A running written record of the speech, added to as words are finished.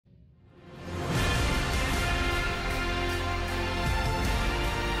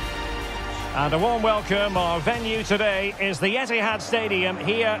And a warm welcome. Our venue today is the Etihad Stadium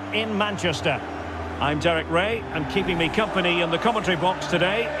here in Manchester. I'm Derek Ray, and keeping me company in the commentary box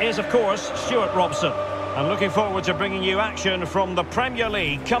today is, of course, Stuart Robson. I'm looking forward to bringing you action from the Premier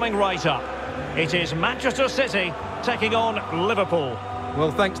League coming right up. It is Manchester City taking on Liverpool.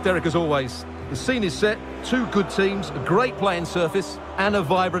 Well, thanks, Derek, as always. The scene is set, two good teams, a great playing surface and a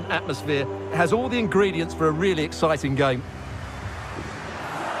vibrant atmosphere. It has all the ingredients for a really exciting game.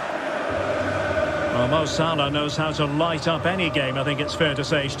 Well, Mo Salah knows how to light up any game, I think it's fair to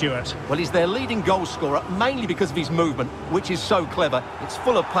say, Stuart. Well, he's their leading goal scorer, mainly because of his movement, which is so clever. It's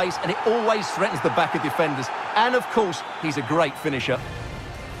full of pace and it always threatens the back of defenders. And, of course, he's a great finisher.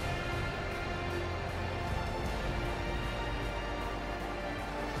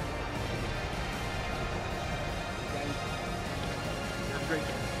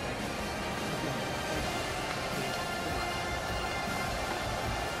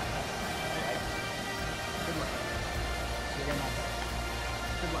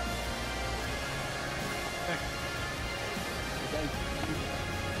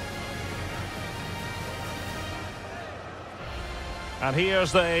 And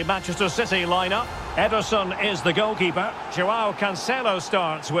here's the Manchester City lineup. Ederson is the goalkeeper. Joao Cancelo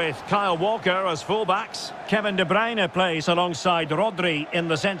starts with Kyle Walker as fullbacks. Kevin De Bruyne plays alongside Rodri in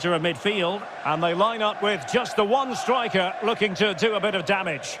the centre of midfield. And they line up with just the one striker looking to do a bit of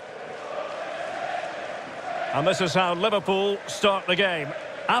damage. And this is how Liverpool start the game.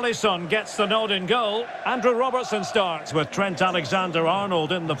 Alisson gets the nod in goal. Andrew Robertson starts with Trent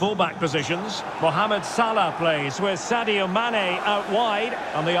Alexander-Arnold in the fullback positions. Mohamed Salah plays with Sadio Mane out wide.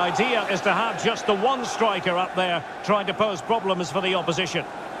 And the idea is to have just the one striker up there trying to pose problems for the opposition.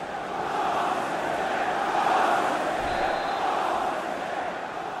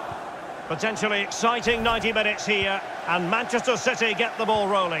 Potentially exciting 90 minutes here. And Manchester City get the ball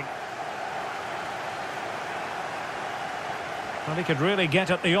rolling. Well, he could really get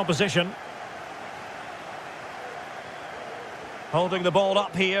at the opposition. Holding the ball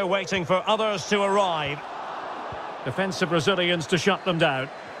up here, waiting for others to arrive. Defensive Brazilians to shut them down.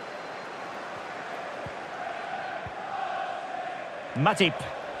 Matip.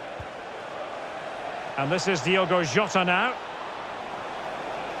 And this is Diogo Jota now.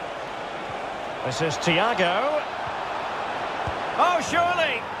 This is Thiago. Oh,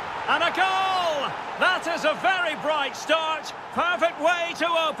 surely! And a goal! That is a very bright start. Perfect way to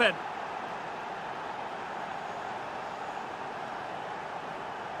open.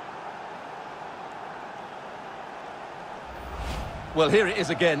 Well, here it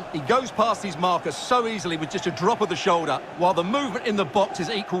is again. He goes past his marker so easily with just a drop of the shoulder, while the movement in the box is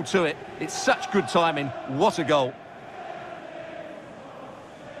equal to it. It's such good timing. What a goal.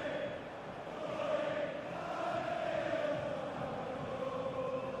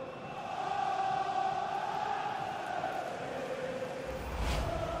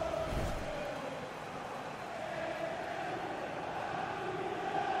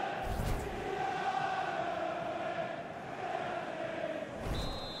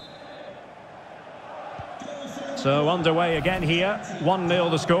 So underway again here, 1-0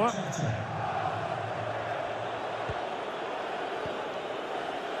 the score.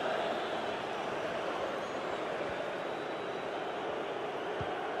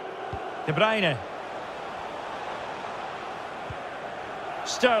 De Bruyne.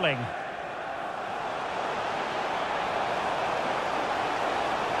 Sterling.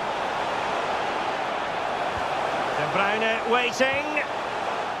 De Bruyne waiting.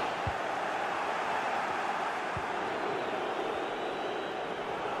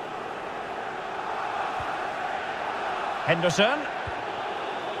 Henderson.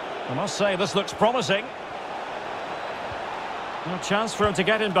 I must say, this looks promising. No chance for him to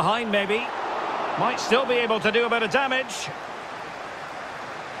get in behind, maybe. Might still be able to do a bit of damage.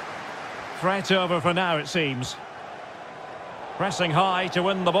 Threat over for now, it seems. Pressing high to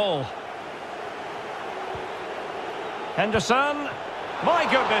win the ball. Henderson. My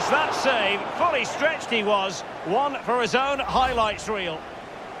goodness, that save. Fully stretched he was. One for his own highlights reel.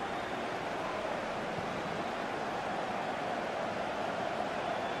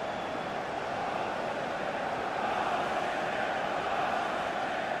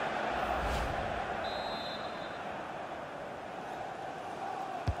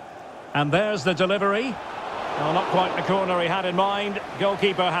 And there's the delivery. Well, not quite the corner he had in mind.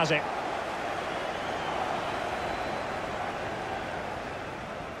 Goalkeeper has it.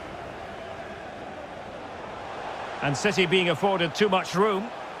 And City being afforded too much room.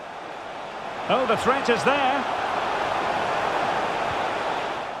 Oh, the threat is there.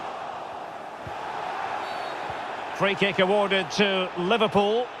 Free kick awarded to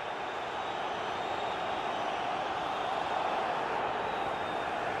Liverpool.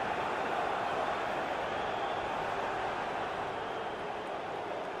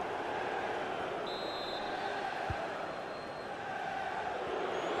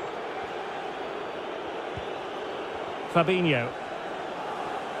 Fabinho.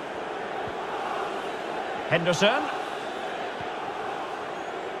 Henderson.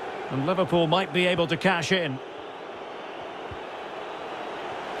 And Liverpool might be able to cash in.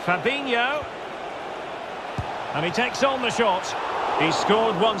 Fabinho. And he takes on the shot. He's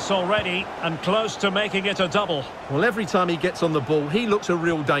scored once already and close to making it a double. Well, every time he gets on the ball, he looks a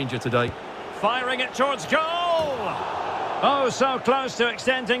real danger today. Firing it towards goal. Oh, so close to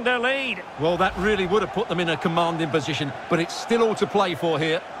extending their lead. Well, that really would have put them in a commanding position, but it's still all to play for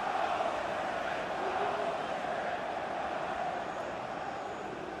here.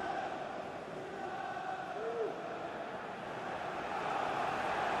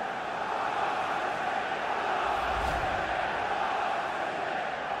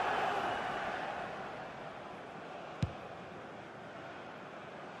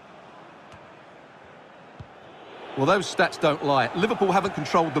 Well, those stats don't lie. Liverpool haven't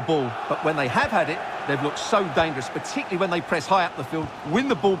controlled the ball, but when they have had it, they've looked so dangerous, particularly when they press high up the field, win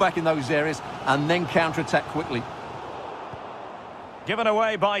the ball back in those areas, and then counter-attack quickly. Given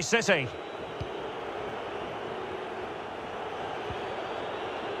away by City.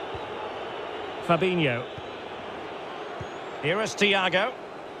 Fabinho. Here is Thiago.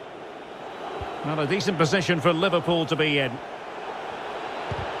 Not a decent position for Liverpool to be in.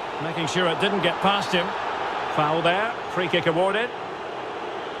 Making sure it didn't get past him. Foul there, free kick awarded.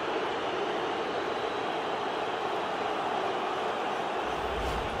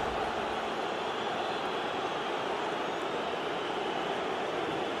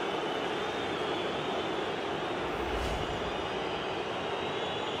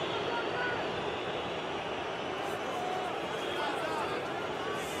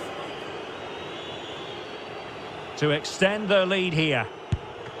 To extend their lead here.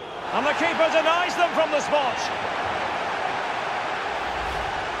 And the keeper denies them from the spot.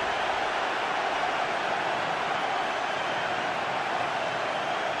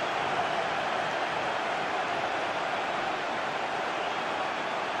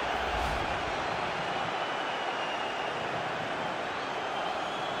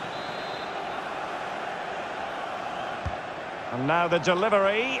 And now the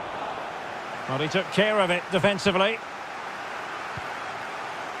delivery. Well, he took care of it defensively.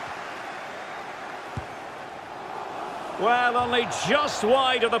 Well, only just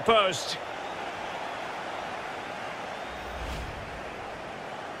wide of the post.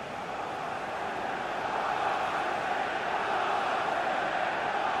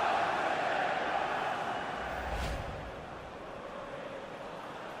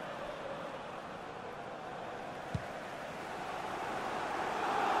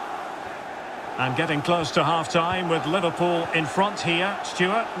 And getting close to half-time with Liverpool in front here.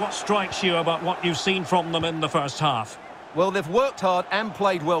 Stuart, what strikes you about what you've seen from them in the first half? Well, they've worked hard and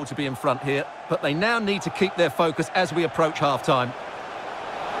played well to be in front here, but they now need to keep their focus as we approach half-time.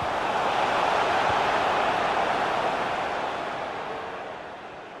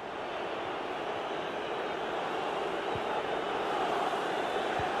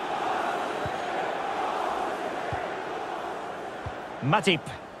 Matip.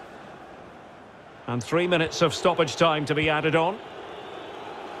 And 3 minutes of stoppage time to be added on.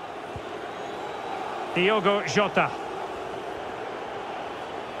 Diogo Jota.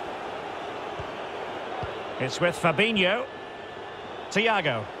 It's with Fabinho.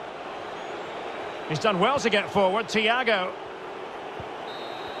 Thiago. He's done well to get forward. Thiago.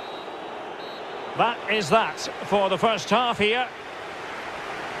 That is that for the first half here.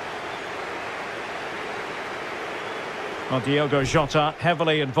 Well, Diogo Jota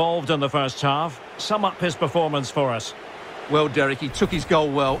heavily involved in the first half. Sum up his performance for us. Well, Derek, he took his goal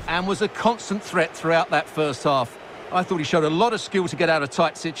well and was a constant threat throughout that first half. I thought he showed a lot of skill to get out of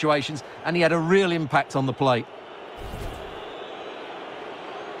tight situations, and he had a real impact on the play.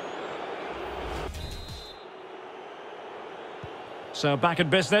 So back in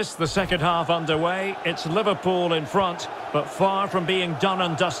business, the second half underway. It's Liverpool in front, but far from being done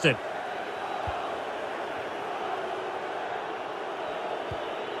and dusted.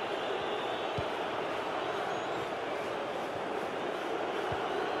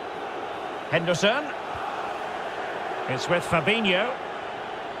 Henderson. It's with Fabinho.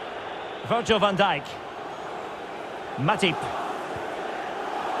 Virgil van Dijk. Matip.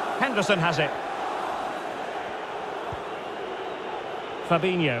 Henderson has it.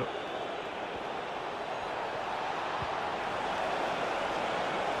 Fabinho.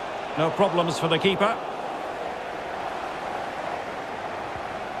 No problems for the keeper.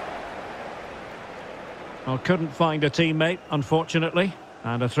 Well, couldn't find a teammate, unfortunately.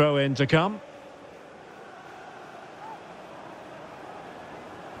 And a throw-in to come.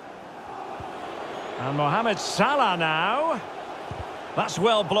 And Mohamed Salah now. That's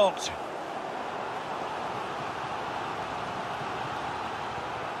well blocked.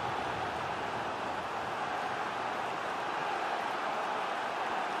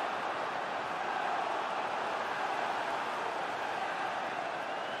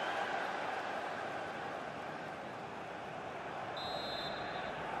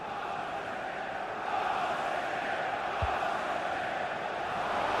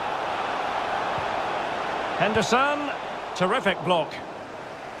 Henderson, terrific block.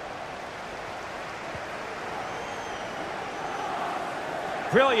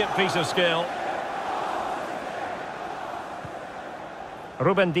 Brilliant piece of skill.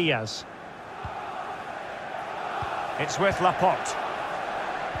 Ruben Diaz. It's with Laporte.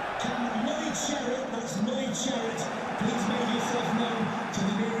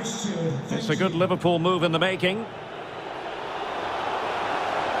 It's a good Liverpool move in the making.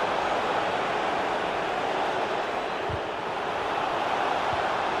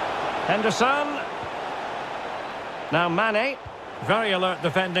 Henderson. Now Mane. Very alert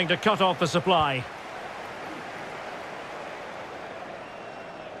defending to cut off the supply.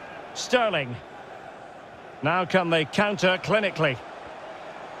 Sterling. Now can they counter clinically?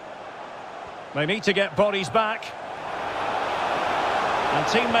 They need to get bodies back. And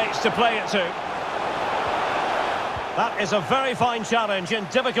teammates to play it to. That is a very fine challenge in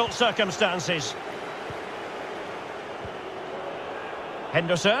difficult circumstances.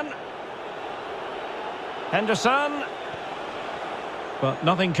 Henderson. Henderson. But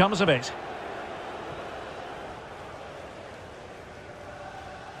nothing comes of it.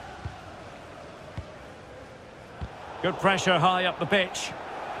 Good pressure high up the pitch.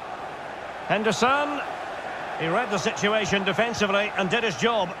 Henderson. He read the situation defensively and did his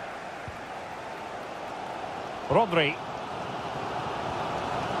job. Rodri.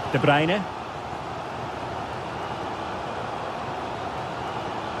 De Bruyne.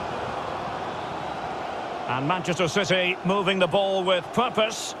 And Manchester City moving the ball with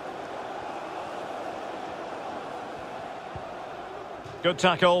purpose. Good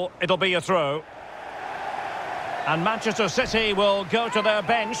tackle, it'll be a throw. And Manchester City will go to their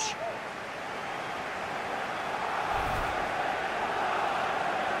bench.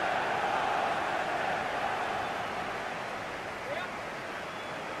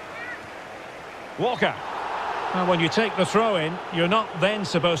 Walker. Well, when you take the throw-in, you're not then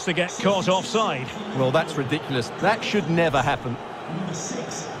supposed to get caught offside. Well, that's ridiculous. That should never happen. Number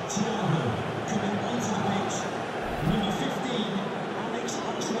 6, Thiago, coming onto the pitch. Number 15, Alex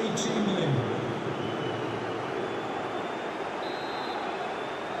Oxlade-Chamberlain.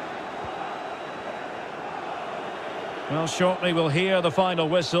 Well, shortly we'll hear the final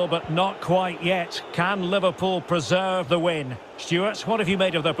whistle, but not quite yet. Can Liverpool preserve the win? Stuart, what have you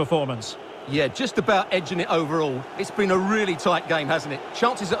made of their performance? Yeah, just about edging it overall. It's been a really tight game, hasn't it?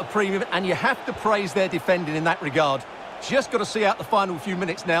 Chances at a premium, and you have to praise their defending in that regard. Just got to see out the final few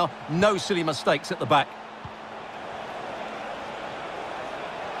minutes now. No silly mistakes at the back.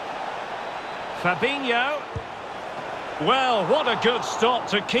 Fabinho. Well, what a good stop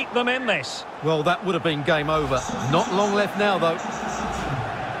to keep them in this. Well, that would have been game over. Not long left now, though.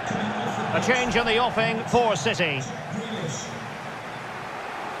 A change in the offing for City.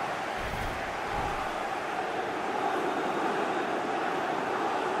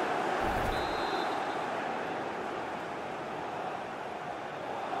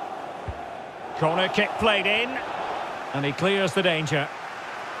 Corner kick played in, and he clears the danger.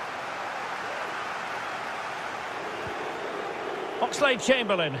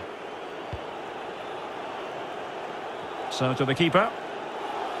 Oxlade-Chamberlain. So to the keeper.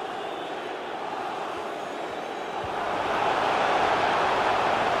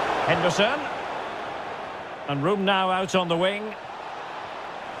 Henderson. And room now out on the wing.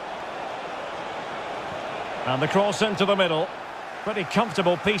 And the cross into the middle. Pretty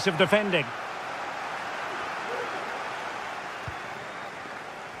comfortable piece of defending.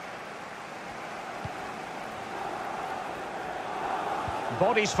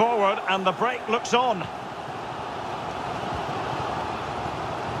 Bodies forward and the break looks on.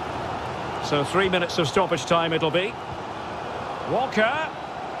 So 3 minutes of stoppage time it'll be. Walker.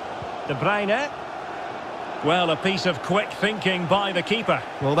 De Bruyne. Well, a piece of quick thinking by the keeper.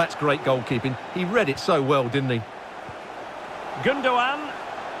 Well, that's great goalkeeping. He read it so well, didn't he? Gundogan.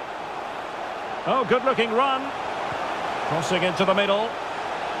 Oh, good-looking run. Crossing into the middle.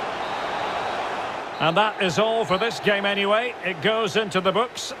 And that is all for this game anyway. It goes into the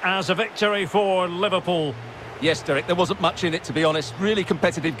books as a victory for Liverpool. Yes, Derek, there wasn't much in it, to be honest. Really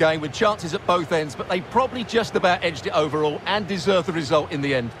competitive game with chances at both ends, but they probably just about edged it overall and deserved the result in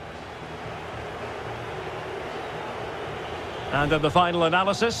the end. And in the final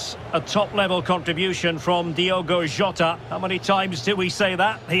analysis, a top-level contribution from Diogo Jota. How many times do we say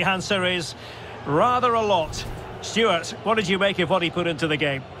that? The answer is rather a lot. Stuart, what did you make of what he put into the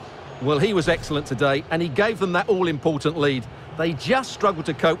game? Well, he was excellent today, and he gave them that all-important lead. They just struggled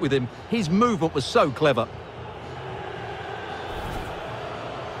to cope with him. His movement was so clever.